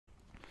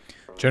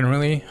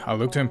Generally, I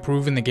look to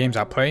improve in the games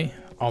I play.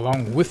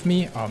 Along with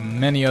me are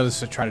many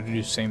others that try to do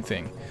the same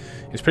thing.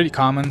 It's pretty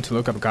common to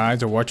look up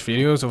guides or watch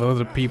videos of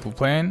other people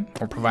playing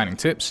or providing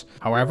tips.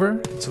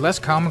 However, it's less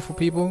common for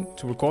people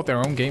to record their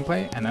own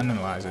gameplay and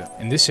analyze it.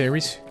 In this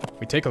series,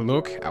 we take a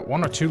look at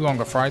 1 or 2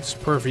 longer fights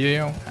per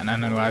video and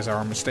analyze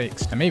our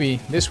mistakes. And maybe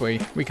this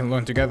way we can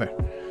learn together.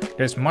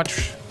 There's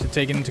much to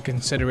take into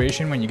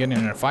consideration when you get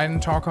in a fight in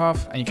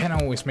Tarkov, and you can't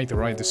always make the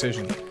right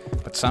decision.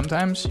 But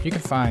sometimes you can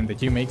find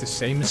that you make the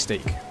same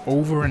mistake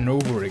over and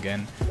over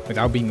again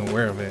without being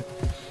aware of it.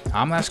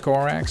 I'm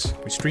Corax.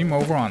 We stream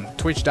over on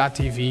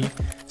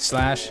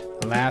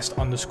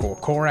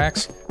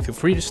twitch.tv/last_Corax. Feel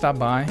free to stop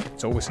by.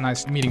 It's always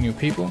nice meeting new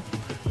people.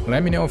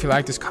 Let me know if you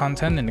like this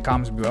content in the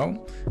comments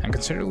below, and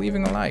consider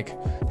leaving a like.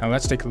 Now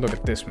let's take a look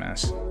at this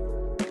mess.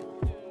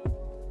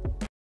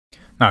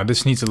 Now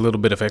this needs a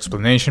little bit of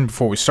explanation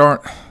before we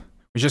start.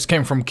 We just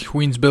came from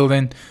Queen's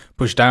building,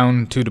 pushed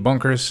down to the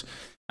bunkers,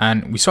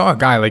 and we saw a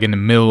guy like in the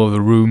middle of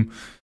the room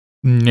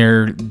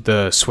near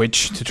the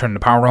switch to turn the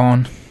power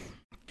on.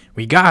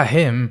 We got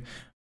him,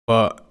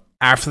 but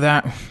after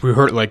that we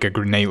heard like a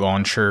grenade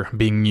launcher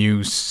being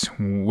used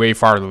way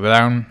farther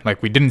down.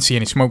 Like, we didn't see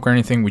any smoke or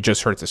anything, we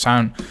just heard the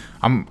sound.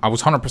 I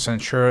was 100%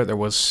 sure there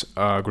was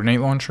a grenade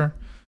launcher.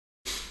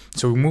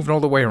 So we moved all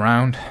the way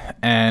around,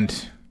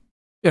 and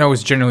you know,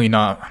 it's generally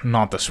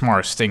not the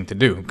smartest thing to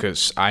do,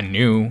 because I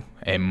knew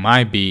it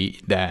might be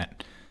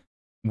that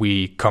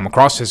we come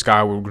across this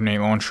guy with a grenade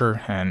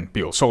launcher and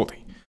be all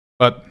salty.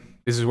 But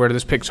this is where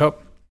this picks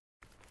up.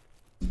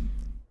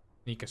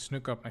 Nika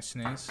snook up my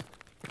sneeze.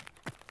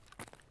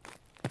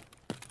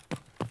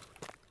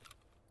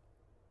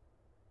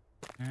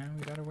 And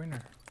we got a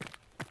winner.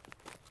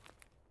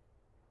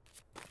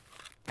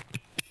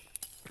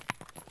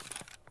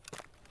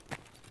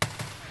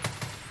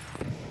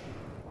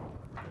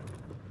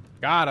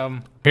 Got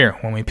him. Here,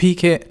 when we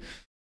peek it,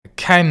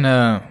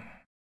 kinda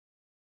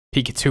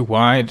peek it too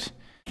wide,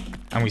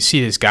 and we see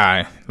this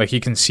guy. Like,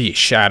 you can see a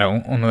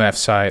shadow on the left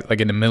side,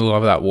 like in the middle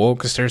of that wall,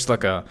 because there's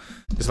like a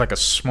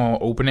small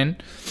opening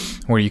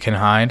where you can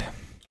hide.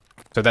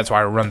 So that's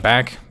why I run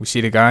back. We see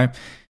the guy.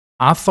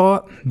 I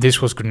thought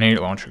this was grenade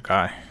launcher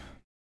guy,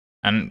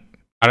 and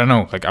I don't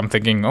know. Like, I'm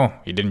thinking, oh,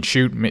 he didn't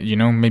shoot. You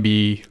know,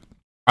 maybe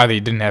either he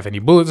didn't have any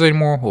bullets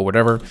anymore or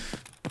whatever.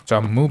 So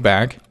I move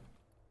back.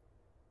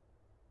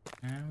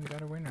 And we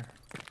got a winner.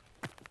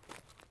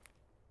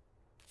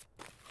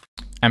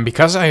 And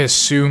because I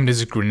assumed this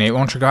is a grenade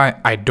launcher guy,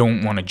 I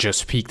don't want to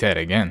just peek that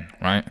again,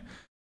 right?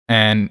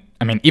 And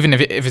I mean, even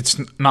if it's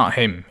not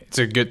him, it's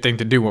a good thing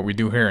to do what we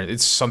do here.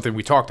 It's something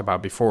we talked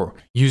about before.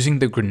 Using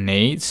the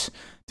grenades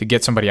to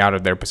get somebody out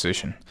of their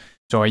position.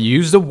 So I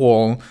use the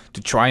wall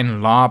to try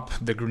and lob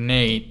the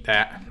grenade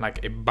that, like,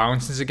 it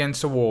bounces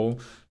against the wall,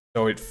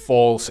 so it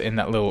falls in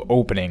that little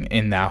opening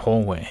in that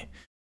hallway.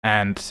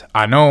 And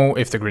I know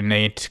if the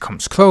grenade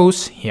comes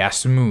close, he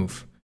has to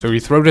move. So we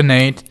throw the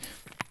grenade,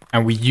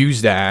 and we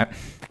use that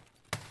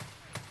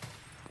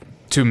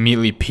to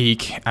immediately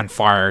peek and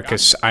fire,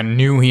 because I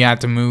knew he had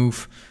to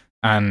move,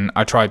 and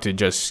I tried to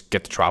just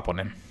get the trap on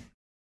him.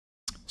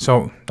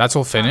 So that's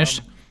all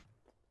finished.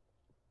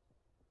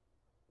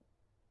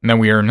 And then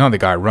we hear another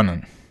guy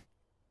running.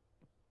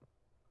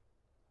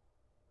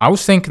 I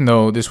was thinking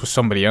though this was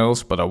somebody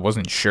else, but I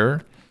wasn't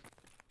sure.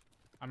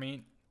 I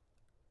mean,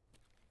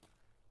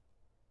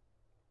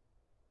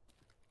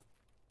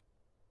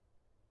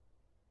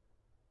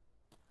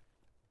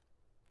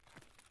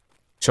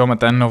 so I'm at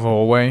the end of the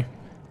hallway,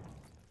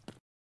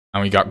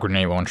 and we got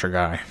grenade launcher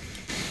guy.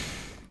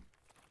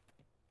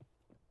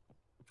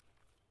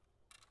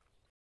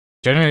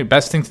 Generally, the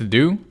best thing to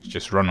do is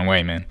just run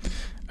away, man.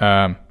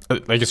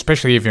 Like,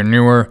 especially if you're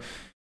newer,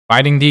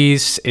 fighting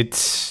these,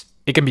 it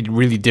can be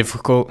really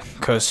difficult,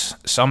 because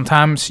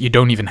sometimes you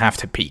don't even have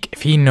to peek.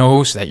 If he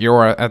knows that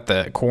you're at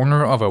the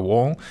corner of a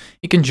wall,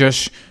 he can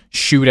just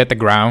shoot at the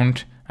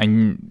ground,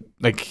 and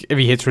like, if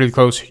he hits really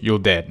close, you're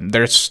dead.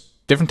 There's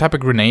different type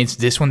of grenades.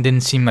 This one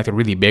didn't seem like a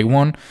really big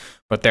one,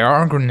 but there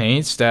are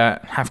grenades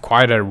that have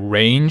quite a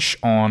range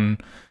on,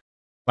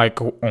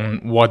 like,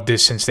 on what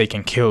distance they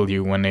can kill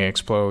you when they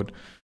explode.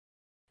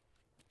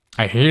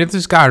 I hear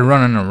this guy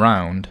running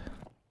around.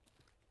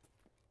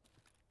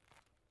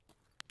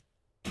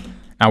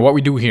 Now what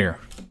we do here,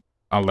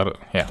 I'll let it,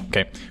 yeah,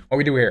 okay. What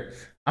we do here,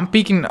 I'm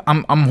peeking,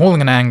 I'm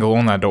holding an angle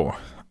on that door.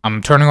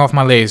 I'm turning off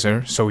my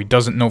laser so he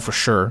doesn't know for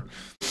sure.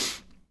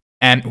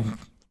 And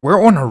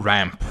we're on a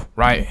ramp,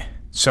 right?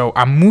 So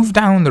I move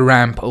down the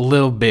ramp a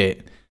little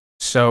bit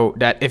so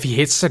that if he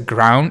hits the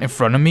ground in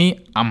front of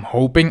me, I'm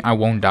hoping I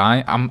won't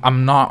die.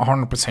 I'm not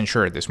 100%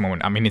 sure at this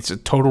moment. I mean, it's a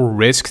total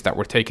risk that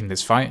we're taking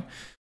this fight.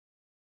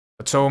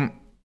 But so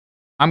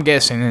I'm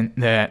guessing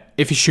that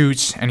if he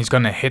shoots and he's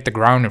gonna hit the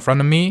ground in front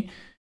of me,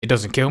 it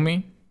doesn't kill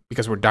me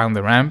because we're down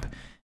the ramp.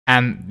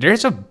 And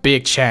there's a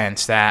big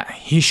chance that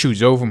he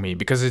shoots over me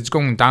because it's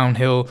going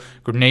downhill.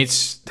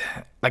 Grenades,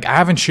 like, I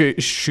haven't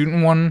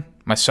shooting one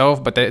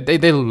myself, but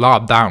they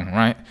lob down,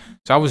 right?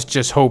 So I was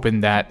just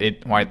hoping that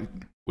it would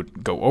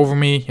go over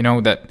me, you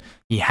know, that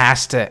he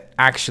has to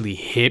actually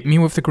hit me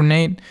with the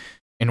grenade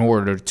in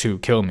order to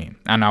kill me.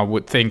 And I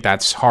would think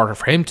that's harder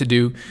for him to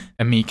do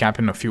than me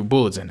capping a few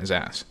bullets in his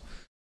ass.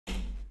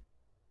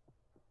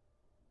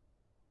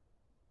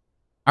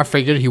 I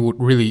figured he would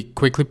really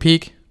quickly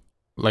peek,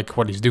 like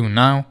what he's doing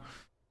now.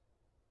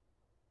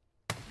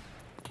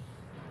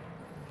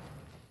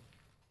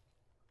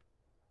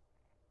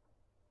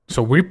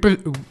 So we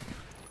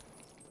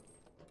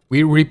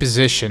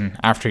reposition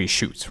after he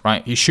shoots,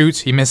 right? He shoots,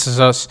 he misses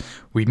us,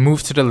 we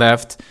move to the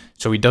left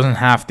so he doesn't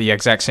have the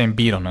exact same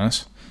beat on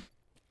us.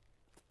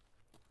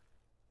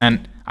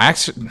 And I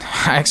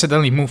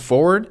accidentally move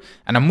forward,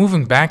 and I'm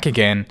moving back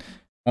again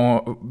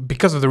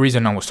because of the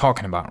reason I was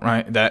talking about,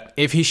 right? That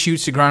if he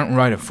shoots the ground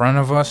right in front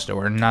of us, that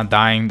we're not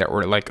dying, that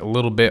we're like a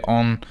little bit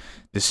on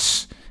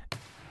this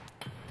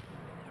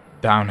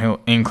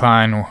downhill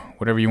incline or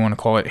whatever you want to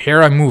call it.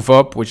 Here I move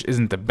up, which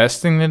isn't the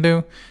best thing to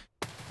do,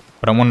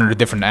 but I wanted a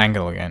different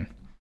angle again.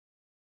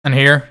 And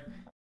here,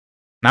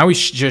 now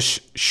he's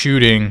just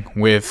shooting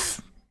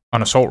with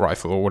an assault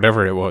rifle or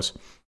whatever it was.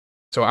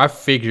 So I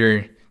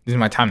figure this is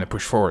my time to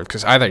push forward,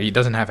 because either he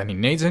doesn't have any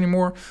nades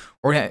anymore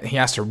or he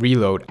has to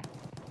reload.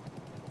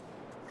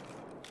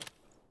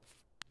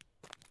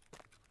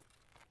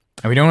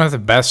 And we don't have the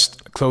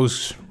best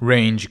close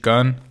range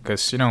gun,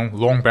 because, you know,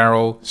 long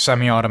barrel,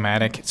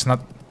 semi-automatic. It's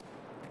not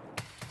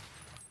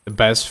the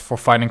best for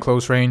fighting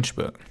close range,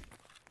 but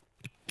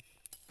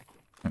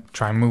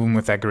try and move him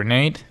with that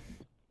grenade.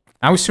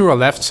 Now he's through our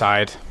left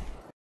side,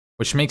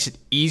 which makes it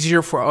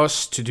easier for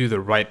us to do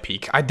the right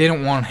peek. I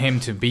didn't want him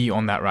to be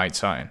on that right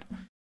side.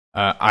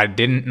 I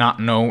did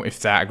not know if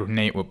that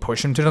grenade would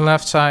push him to the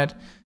left side.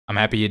 I'm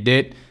happy it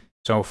did,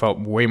 so I felt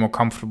way more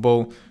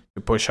comfortable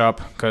to push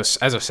up, because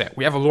as I said,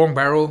 we have a long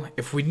barrel.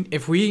 If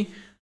we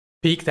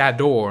peek that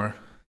door,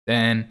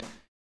 then,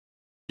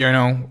 you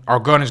know, our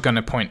gun is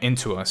gonna point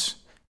into us.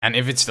 And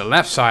if it's the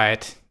left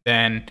side,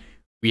 then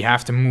we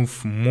have to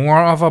move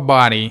more of our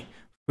body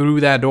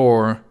through that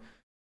door.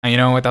 And, you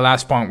know, at the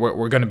last point,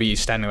 we're gonna be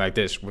standing like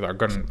this with our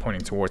gun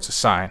pointing towards the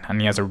side, and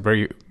he has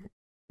a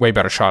way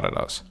better shot at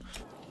us.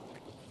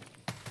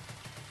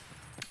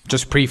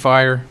 Just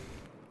pre-fire.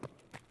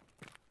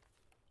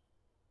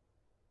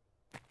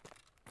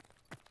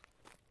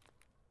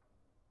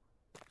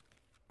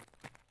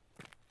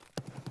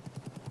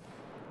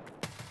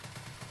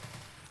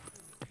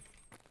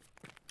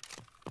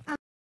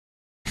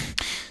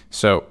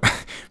 So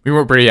we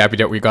were pretty happy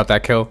that we got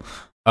that kill.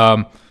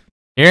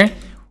 Here,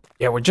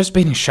 yeah, we're just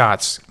baiting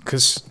shots,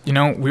 because, you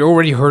know, we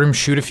already heard him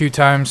shoot a few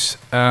times.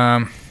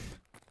 I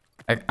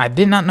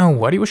did not know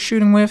what he was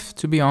shooting with,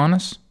 to be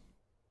honest.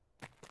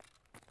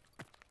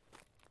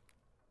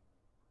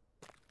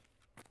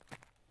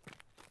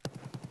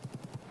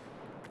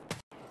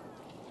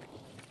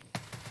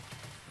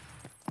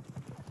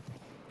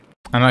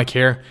 And like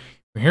here,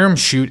 we hear him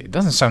shoot. It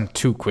doesn't sound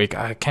too quick.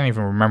 I can't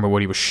even remember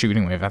what he was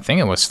shooting with. I think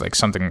it was like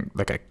something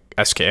like a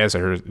SKS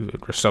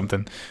or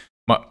something.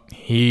 But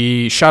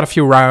he shot a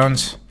few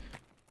rounds,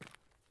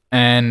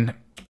 and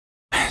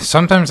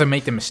sometimes I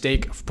make the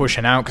mistake of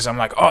pushing out because I'm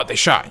like, oh, they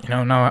shot. You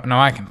know,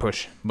 now I can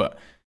push. But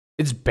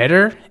it's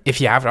better if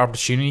you have the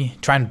opportunity.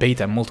 Try and bait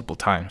them multiple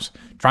times.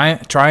 Try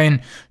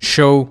and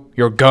show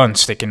your gun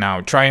sticking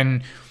out. Try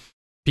and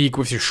peek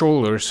with your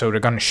shoulders so they're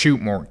gonna shoot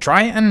more.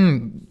 Try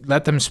and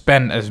let them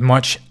spend as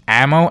much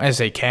ammo as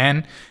they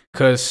can,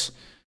 because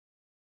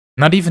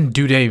not even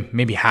do they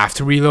maybe have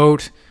to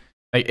reload.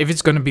 Like, if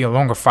it's gonna be a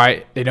longer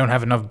fight, they don't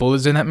have enough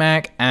bullets in that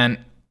mag, and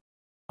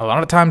a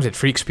lot of times it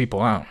freaks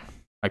people out.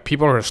 Like,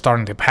 people are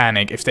starting to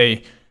panic if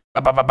they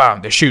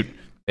they shoot,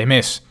 they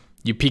miss.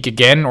 You peek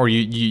again, or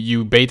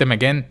you bait them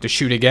again, they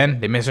shoot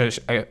again, they miss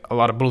a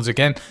lot of bullets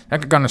again. They're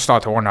gonna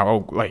start to wonder,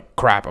 oh, like,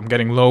 crap, I'm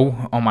getting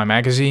low on my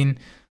magazine.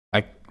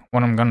 Like,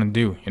 what I'm gonna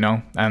do, you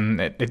know? And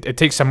it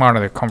takes them out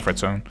of their comfort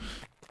zone.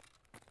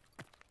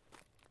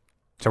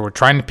 So we're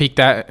trying to peek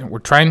that. We're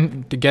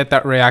trying to get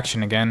that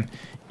reaction again.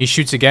 He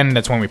shoots again,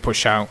 that's when we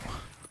push out.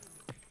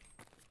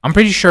 I'm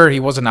pretty sure he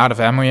wasn't out of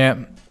ammo yet.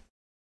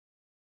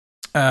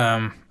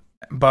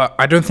 But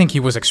I don't think he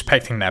was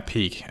expecting that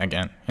peek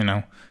again, you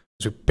know?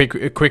 So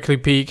quickly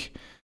peek.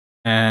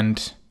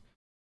 And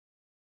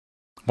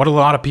what a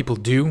lot of people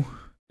do,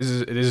 this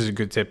is a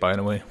good tip, by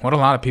the way. What a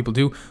lot of people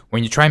do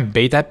when you try and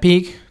bait that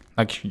peek,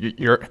 like,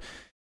 you're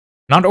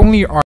not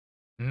only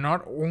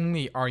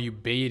are you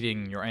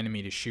baiting your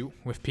enemy to shoot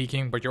with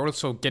peeking, but you're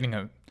also getting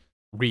a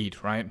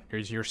read, right?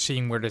 You're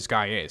seeing where this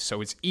guy is.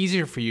 So it's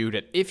easier for you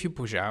that if you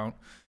push out,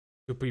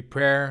 to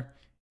prepare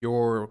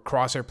your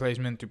crosshair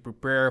placement, to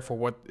prepare for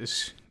what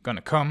is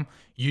gonna come.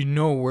 You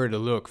know where to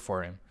look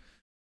for him.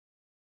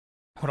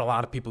 What a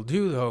lot of people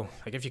do, though,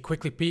 like, if you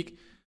quickly peek,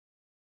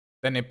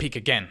 then they peek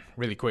again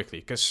really quickly,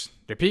 because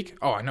they peek,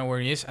 oh, I know where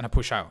he is, and I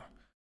push out.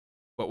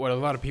 But what a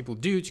lot of people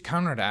do to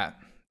counter that,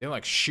 they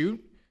like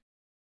shoot,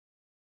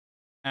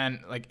 and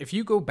like, if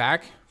you go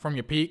back from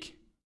your peek,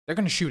 they're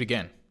gonna shoot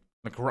again,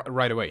 like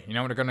right away. You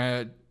know, they're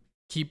gonna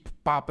keep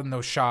popping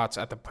those shots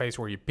at the place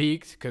where you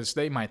peeked, because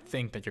they might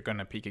think that you're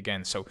gonna peek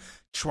again. So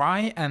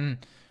try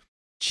and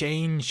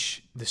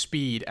change the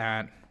speed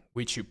at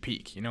which you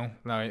peek. You know,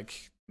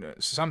 like,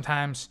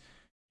 sometimes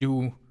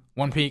do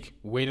one peek,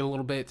 wait a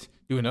little bit,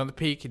 do another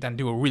peek, then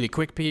do a really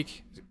quick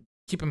peek.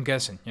 Keep them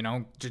guessing, you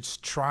know.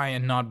 Just try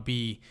and not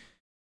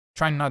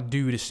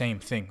do the same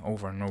thing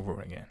over and over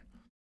again.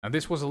 Now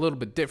this was a little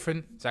bit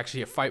different. It's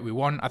actually a fight we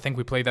won. I think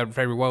we played that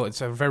very well.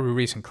 It's a very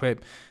recent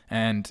clip,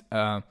 and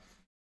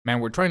man,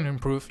 we're trying to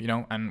improve, you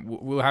know, and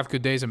we'll have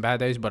good days and bad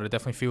days, but I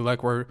definitely feel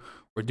like we're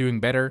doing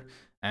better.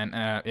 And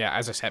yeah,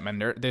 as I said,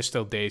 man, there's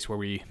still days where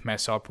we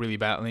mess up really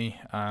badly,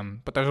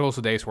 but there's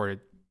also days where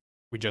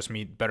we just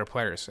meet better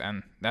players,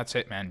 and that's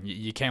it, man.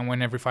 You can't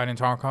win every fight in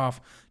Tarkov.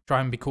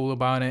 Try and be cool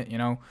about it, you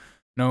know.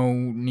 No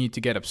need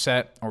to get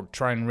upset or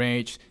try and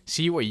rage.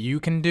 See what you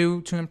can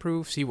do to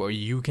improve, see what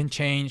you can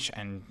change,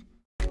 and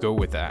go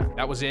with that.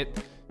 That was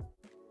it.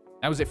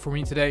 That was it for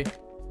me today.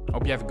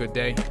 Hope you have a good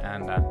day,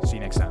 and see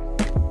you next time.